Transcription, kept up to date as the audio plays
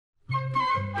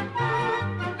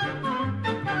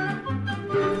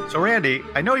So Randy,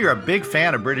 I know you're a big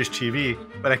fan of British TV,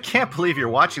 but I can't believe you're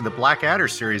watching the Blackadder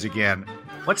series again.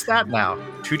 What's that now?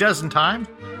 24 times?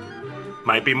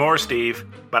 Might be more, Steve,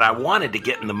 but I wanted to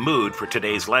get in the mood for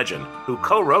today's legend, who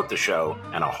co-wrote the show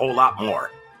and a whole lot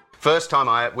more. First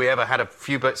time we ever had a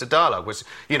few bits of dialogue was,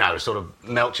 sort of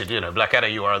Melchett, Blackadder,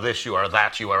 you are this, you are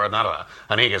that, you are another.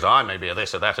 And he goes, I may be a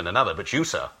this or that and another, but you,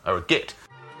 sir, are a git.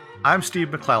 I'm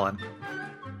Steve McClellan.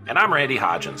 And I'm Randy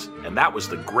Hodgins, and that was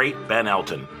the great Ben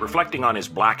Elton, reflecting on his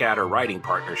Blackadder writing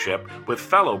partnership with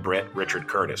fellow Brit Richard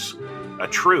Curtis. A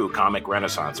true comic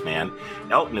renaissance man,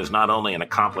 Elton is not only an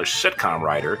accomplished sitcom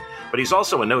writer, but he's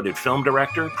also a noted film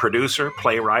director, producer,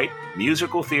 playwright,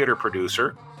 musical theater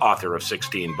producer, author of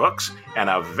 16 books,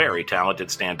 and a very talented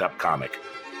stand-up comic.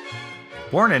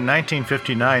 Born in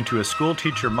 1959 to a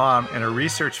schoolteacher mom and a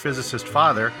research physicist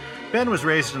father, Ben was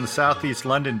raised in the southeast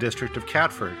London district of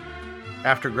Catford.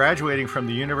 After graduating from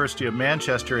the University of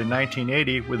Manchester in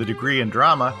 1980 with a degree in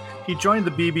drama, he joined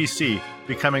the BBC,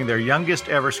 becoming their youngest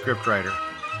ever scriptwriter.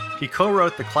 He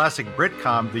co-wrote the classic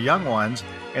Britcom The Young Ones,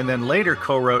 and then later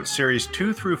co-wrote series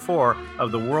 2 through 4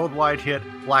 of the worldwide hit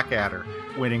Blackadder,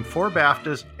 winning 4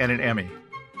 BAFTAs and an Emmy.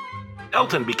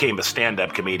 Elton became a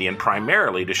stand-up comedian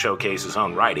primarily to showcase his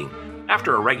own writing.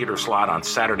 After a regular slot on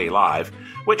Saturday Live,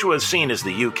 which was seen as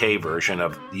the UK version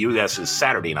of the US's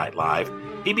Saturday Night Live,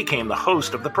 he became the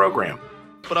host of the program.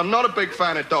 But I'm not a big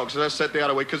fan of dogs, as I said the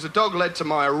other week, because the dog led to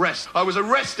my arrest. I was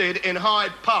arrested in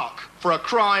Hyde Park for a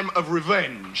crime of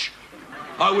revenge.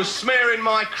 I was smearing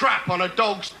my crap on a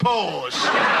dog's paws.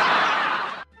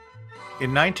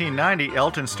 In 1990,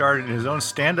 Elton started his own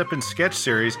stand-up and sketch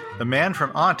series, The Man from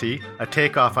Auntie, a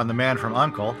takeoff on The Man from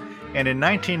Uncle, and in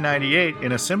 1998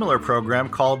 in a similar program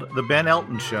called The Ben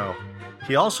Elton Show.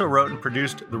 He also wrote and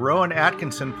produced the Rowan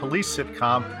Atkinson police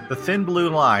sitcom The Thin Blue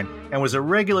Line and was a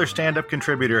regular stand-up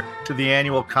contributor to the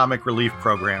annual Comic Relief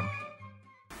program.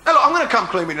 Now look, I'm going to come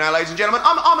clean with you now, ladies and gentlemen.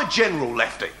 I'm a general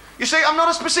lefty. You see, I'm not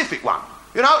a specific one.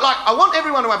 I want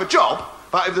everyone to have a job,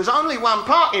 but if there's only one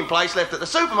parking place left at the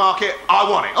supermarket, I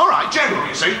want it. All right, general,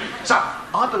 you see. So,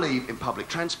 I believe in public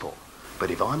transport,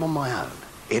 but if I'm on my own,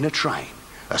 in a train,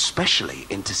 especially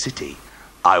intercity,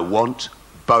 I want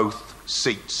both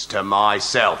seats to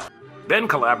myself. Ben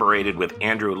collaborated with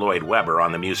Andrew Lloyd Webber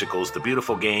on the musicals The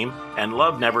Beautiful Game and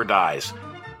Love Never Dies.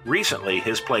 Recently,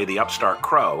 his play The Upstart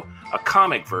Crow, a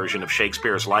comic version of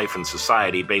Shakespeare's life and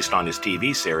society based on his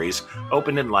TV series,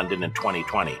 opened in London in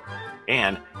 2020.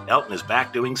 And Elton is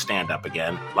back doing stand-up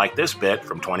again, like this bit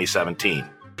from 2017.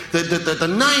 The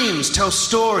names tell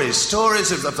stories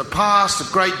of the past, of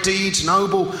great deeds,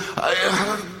 noble...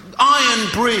 Iron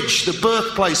Bridge, the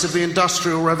birthplace of the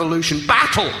Industrial Revolution.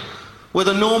 Battle, where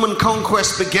the Norman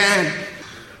conquest began.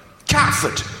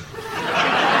 Catford,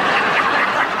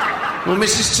 where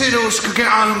Mrs. Tiddles could get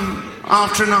home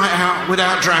after a night out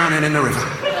without drowning in the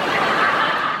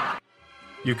river.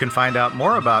 You can find out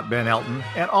more about Ben Elton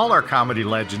and all our comedy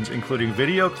legends, including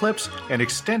video clips and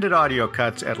extended audio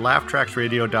cuts at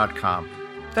laughtracksradio.com.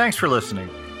 Thanks for listening,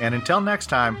 and until next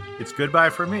time, it's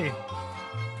goodbye from me.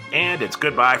 And it's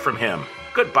goodbye from him.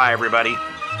 Goodbye, everybody.